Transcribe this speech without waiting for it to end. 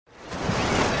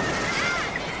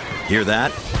Hear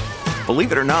that?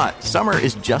 Believe it or not, summer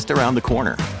is just around the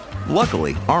corner.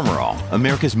 Luckily, Armor All,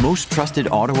 America's most trusted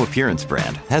auto appearance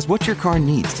brand, has what your car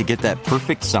needs to get that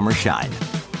perfect summer shine.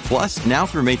 Plus, now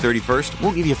through May 31st,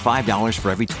 we'll give you $5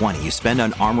 for every $20 you spend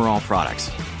on Armor All products.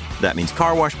 That means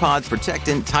car wash pods,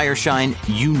 protectant, tire shine,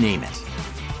 you name it.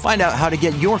 Find out how to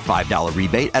get your $5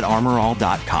 rebate at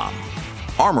armorall.com.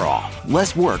 Armor All,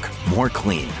 less work, more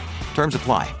clean. Terms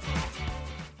apply.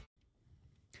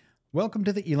 Welcome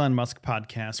to the Elon Musk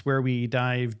podcast, where we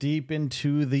dive deep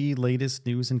into the latest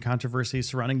news and controversy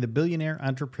surrounding the billionaire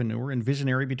entrepreneur and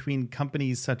visionary between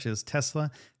companies such as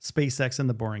Tesla, SpaceX, and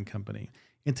The Boring Company.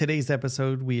 In today's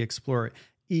episode, we explore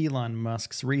Elon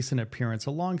Musk's recent appearance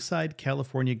alongside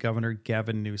California Governor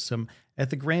Gavin Newsom at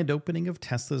the grand opening of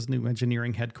Tesla's new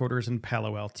engineering headquarters in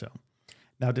Palo Alto.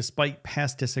 Now, despite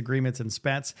past disagreements and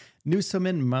spats, Newsom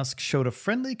and Musk showed a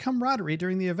friendly camaraderie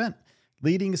during the event,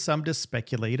 leading some to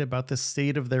speculate about the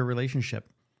state of their relationship.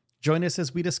 Join us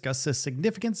as we discuss the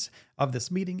significance of this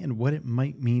meeting and what it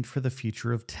might mean for the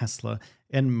future of Tesla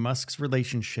and Musk's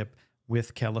relationship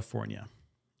with California.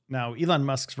 Now, Elon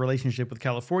Musk's relationship with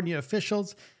California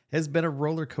officials has been a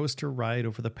roller coaster ride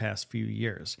over the past few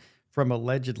years, from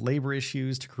alleged labor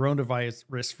issues to coronavirus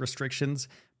restrictions.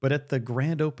 But at the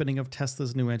grand opening of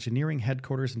Tesla's new engineering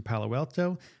headquarters in Palo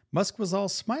Alto, Musk was all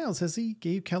smiles as he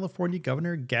gave California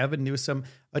Governor Gavin Newsom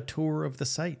a tour of the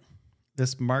site.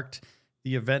 This marked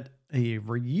the event a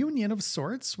reunion of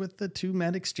sorts, with the two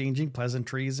men exchanging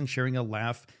pleasantries and sharing a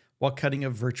laugh while cutting a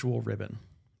virtual ribbon.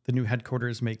 The new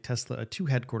headquarters make Tesla a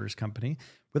two-headquarters company,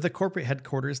 with the corporate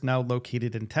headquarters now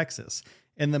located in Texas,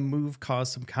 and the move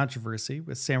caused some controversy,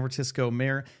 with San Francisco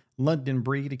Mayor London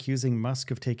Breed accusing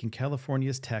Musk of taking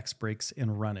California's tax breaks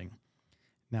and running.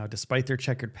 Now, despite their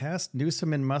checkered past,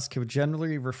 Newsom and Musk have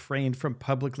generally refrained from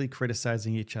publicly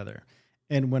criticizing each other.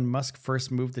 And when Musk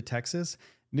first moved to Texas,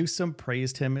 Newsom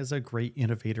praised him as a great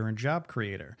innovator and job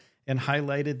creator, and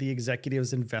highlighted the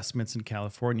executive's investments in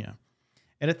California.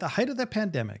 And at the height of the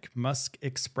pandemic, Musk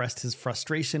expressed his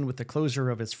frustration with the closure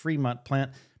of his Fremont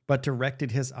plant, but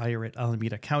directed his ire at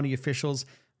Alameda County officials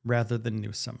rather than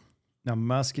Newsom. Now,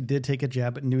 Musk did take a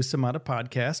jab at Newsom on a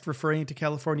podcast, referring to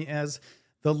California as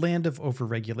the land of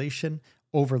overregulation,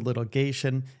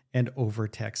 over-litigation, and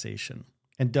over-taxation,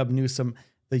 and dubbed Newsom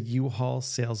the U-Haul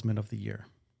Salesman of the Year.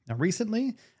 Now,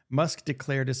 recently, Musk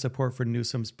declared his support for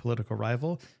Newsom's political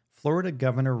rival, Florida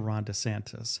Governor Ron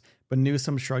DeSantis, but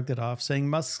Newsom shrugged it off, saying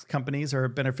Musk's companies are a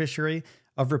beneficiary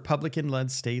of Republican-led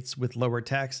states with lower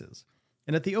taxes.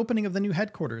 And at the opening of the new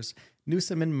headquarters,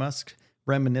 Newsom and Musk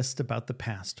reminisced about the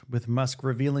past, with Musk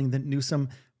revealing that Newsom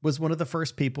was one of the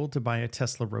first people to buy a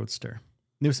Tesla Roadster.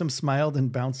 Newsom smiled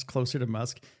and bounced closer to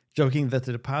Musk, joking that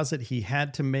the deposit he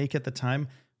had to make at the time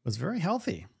was very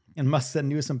healthy, and Musk said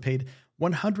Newsom paid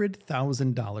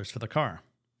 $100,000 for the car.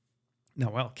 Now,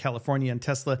 while California and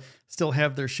Tesla still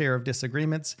have their share of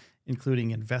disagreements, including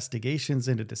investigations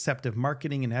into deceptive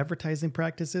marketing and advertising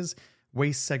practices,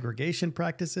 waste segregation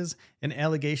practices, and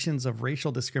allegations of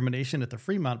racial discrimination at the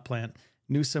Fremont plant,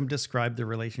 Newsom described the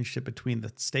relationship between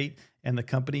the state and the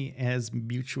company as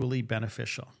mutually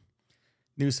beneficial.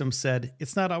 Newsom said,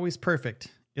 "It's not always perfect.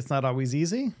 It's not always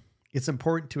easy. It's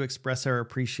important to express our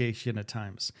appreciation at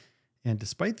times." And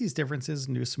despite these differences,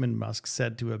 Newsom and Musk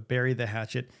said to have buried the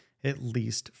hatchet, at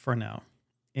least for now.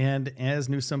 And as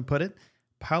Newsom put it,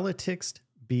 politics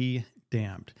be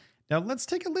damned. Now let's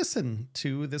take a listen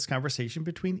to this conversation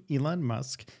between Elon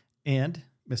Musk and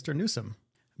Mr. Newsom.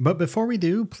 But before we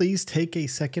do, please take a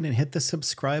second and hit the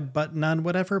subscribe button on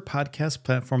whatever podcast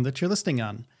platform that you're listening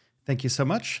on. Thank you so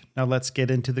much. Now let's get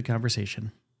into the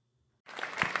conversation.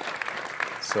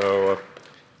 So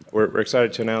we're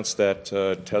excited to announce that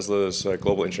Tesla's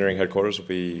global engineering headquarters will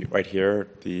be right here,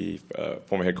 the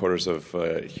former headquarters of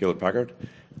Hewlett-Packard.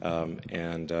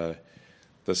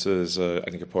 This is, I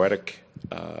think, a poetic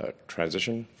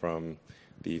transition from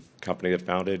the company that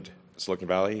founded Silicon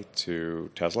Valley to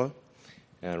Tesla.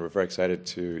 And we're very excited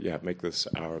to make this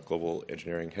our global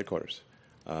engineering headquarters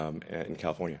in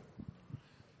California.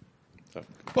 So.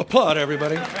 Applaud,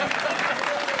 everybody.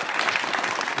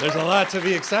 There's a lot to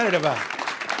be excited about.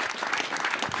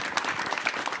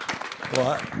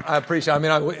 Well, I appreciate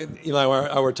it. Eli and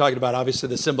I were talking about, obviously,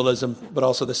 the symbolism, but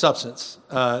also the substance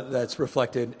that's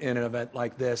reflected in an event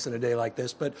like this, in a day like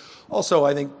this. But also,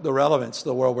 I think, the relevance to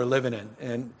the world we're living in.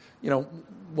 And,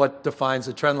 what defines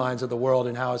the trend lines of the world,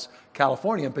 and how is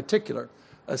California in particular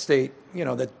a state,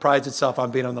 that prides itself on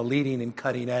being on the leading and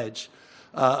cutting edge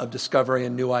of discovery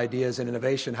and new ideas and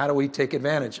innovation. How do we take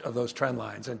advantage of those trend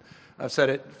lines? And I've said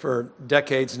it for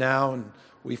decades now, and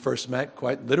we first met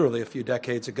quite literally a few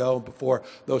decades ago, before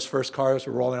those first cars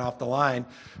were rolling off the line,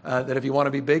 that if you want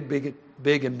to be big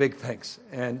in big things,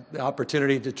 and the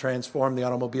opportunity to transform the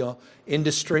automobile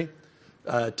industry,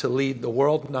 to lead the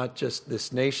world, not just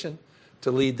this nation,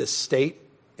 to lead the state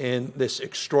in this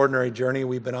extraordinary journey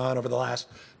we've been on over the last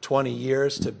 20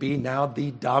 years, to be now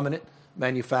the dominant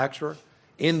manufacturer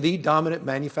in the dominant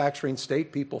manufacturing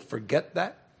state. People forget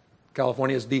that.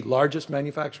 California is the largest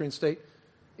manufacturing state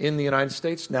in the United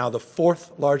States, now the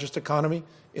 4th largest economy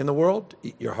in the world.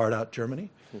 Eat your heart out, Germany.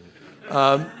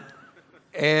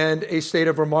 And a state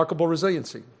of remarkable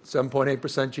resiliency. 7.8%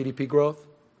 GDP growth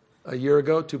a year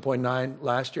ago, 2.9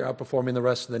 last year, outperforming the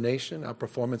rest of the nation,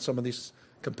 outperforming some of these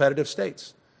competitive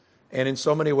states. And in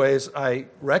so many ways, I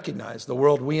recognize the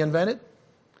world we invented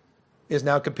is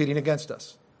now competing against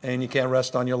us. And you can't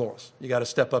rest on your laurels. You got to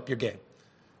step up your game.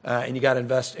 And you got to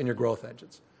invest in your growth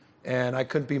engines. And I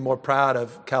couldn't be more proud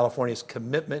of California's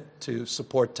commitment to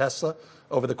support Tesla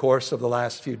over the course of the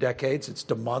last few decades. It's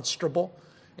demonstrable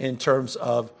in terms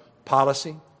of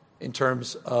policy, in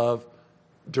terms of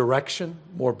direction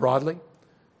more broadly,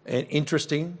 and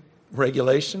interesting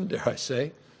regulation, dare I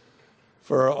say,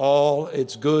 for all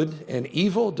its good and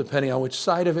evil, depending on which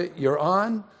side of it you're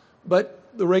on. But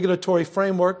the regulatory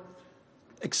framework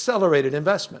accelerated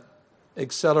investment,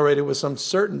 accelerated with some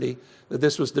certainty that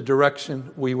this was the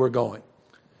direction we were going.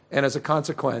 And as a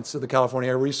consequence of the California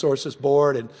Air Resources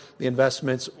Board and the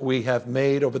investments we have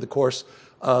made over the course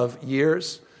of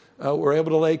years, we're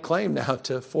able to lay claim now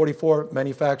to 44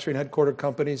 manufacturing headquartered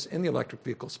companies in the electric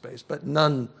vehicle space, but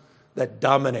none that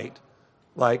dominate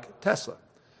like Tesla.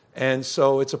 And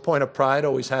so it's a point of pride,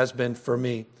 always has been for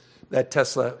me, that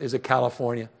Tesla is a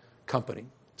California company.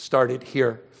 Started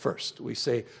here first. We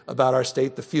say about our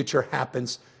state, the future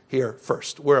happens here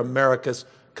first. We're America's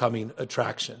coming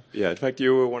attraction. Yeah, in fact,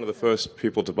 you were one of the first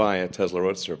people to buy a Tesla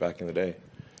Roadster back in the day.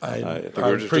 I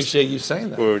appreciate you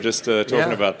saying that. We were just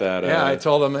talking about that. Yeah, I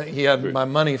told him he had my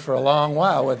money for a long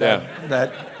while with that.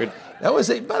 That was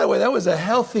by the way, that was a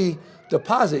healthy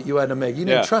deposit you had to make. You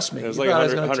didn't trust me. It was like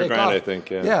 100 grand, I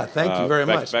think. Yeah, thank you very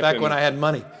much. Back when I had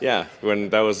money. Yeah, when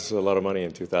that was a lot of money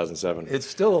in 2007. It's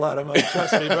still a lot of money.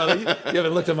 Trust me, brother. You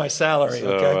haven't looked at my salary. So,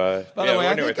 okay. By the way,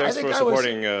 anyway, thanks for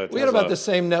supporting Tesla. We had about the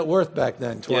same net worth back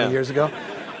then, 20 years ago.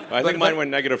 I think mine went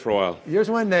negative for a while. Yours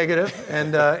went negative,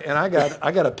 and I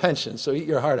got a pension, so eat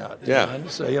your heart out. Yeah.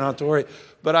 So you don't have to worry.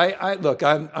 But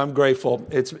I'm grateful.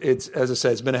 It's as I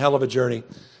said, it's been a hell of a journey,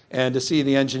 and to see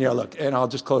the engineer and I'll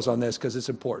just close on this because it's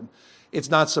important. It's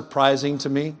not surprising to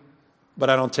me, but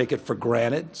I don't take it for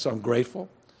granted. So I'm grateful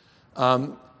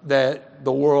that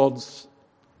the world's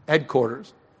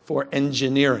headquarters for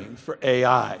engineering, for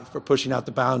AI, for pushing out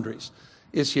the boundaries,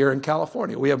 is here in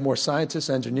California. We have more scientists,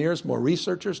 engineers, more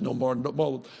researchers, more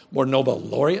Nobel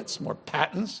laureates, more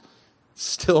patents,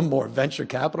 still more venture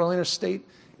capital in our state,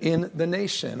 in the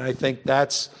nation. I think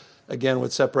that's, again,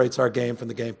 what separates our game from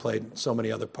the game played in so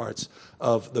many other parts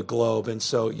of the globe. And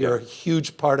so you're a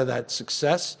huge part of that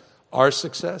success, our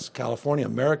success, California,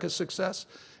 America's success.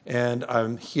 And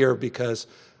I'm here because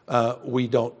we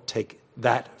don't take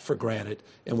that for granted,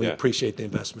 and we appreciate the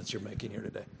investments you're making here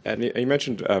today. And you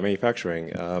mentioned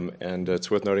manufacturing, and it's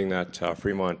worth noting that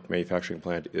Fremont manufacturing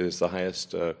plant is the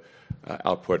highest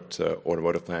output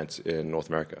automotive plant in North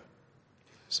America.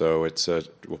 So it's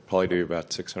we'll probably do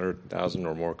about 600,000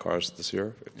 or more cars this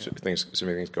year,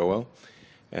 assuming things go well.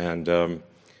 And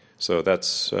so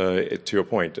that's, to your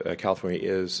point, California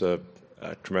is a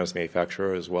tremendous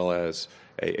manufacturer as well as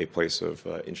a place of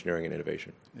engineering and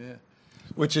innovation. Yeah.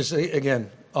 Which is, again,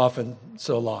 often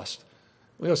so lost.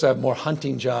 We also have more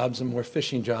hunting jobs and more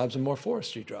fishing jobs and more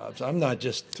forestry jobs. I'm not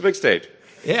just... It's a big state.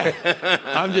 Yeah.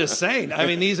 I'm just saying. I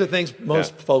mean, these are things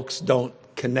most folks don't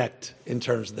connect in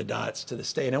terms of the dots to the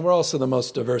state. And we're also the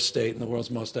most diverse state in the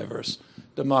world's most diverse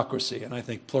democracy. And I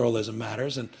think pluralism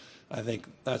matters. And I think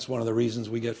that's one of the reasons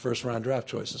we get first-round draft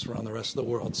choices around the rest of the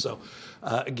world. So,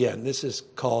 again, this is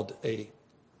called a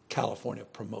California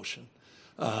promotion.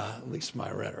 At least my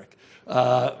rhetoric.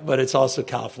 But it's also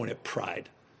California pride.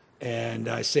 And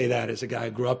I say that as a guy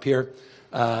who grew up here.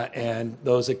 And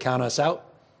those that count us out,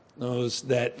 those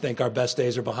that think our best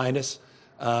days are behind us,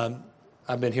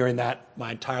 I've been hearing that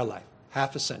my entire life,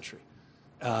 half a century.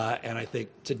 And I think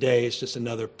today is just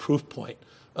another proof point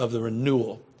of the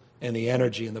renewal and the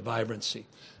energy and the vibrancy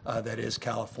that is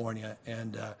California.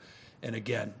 And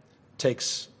again,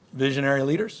 takes visionary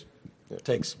leaders. It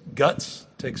takes guts,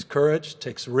 takes courage,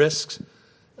 takes risks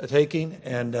taking,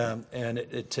 and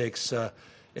it takes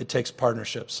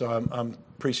partnerships. So I'm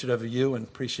appreciative of you and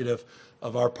appreciative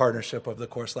of our partnership over the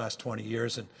course of the last 20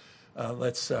 years, and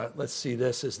Let's see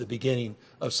this as the beginning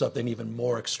of something even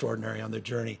more extraordinary on their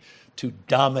journey to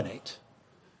dominate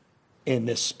in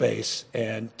this space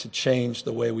and to change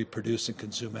the way we produce and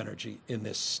consume energy in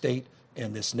this state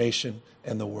and this nation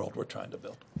and the world we're trying to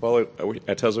build. Well,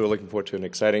 at Tesla, we're looking forward to an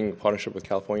exciting partnership with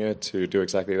California to do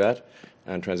exactly that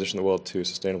and transition the world to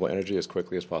sustainable energy as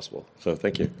quickly as possible. So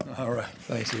thank you. All right.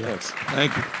 Thanks, Elon. Thanks.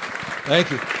 Thank you.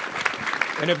 Thank you.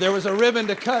 And if there was a ribbon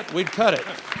to cut, we'd cut it.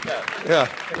 Yeah,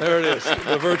 there it is,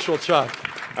 the virtual chalk.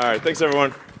 All right. Thanks,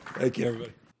 everyone. Thank you,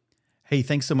 everybody. Hey,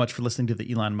 thanks so much for listening to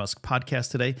the Elon Musk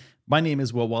podcast today. My name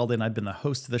is Will Walden. I've been the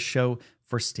host of the show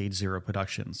for Stage Zero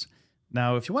Productions.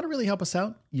 Now, if you want to really help us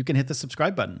out, you can hit the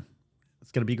subscribe button.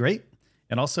 It's going to be great.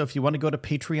 And also, if you want to go to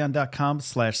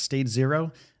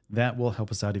patreon.com/StageZero, that will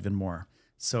help us out even more.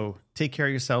 So take care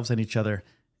of yourselves and each other,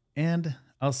 and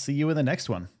I'll see you in the next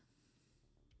one.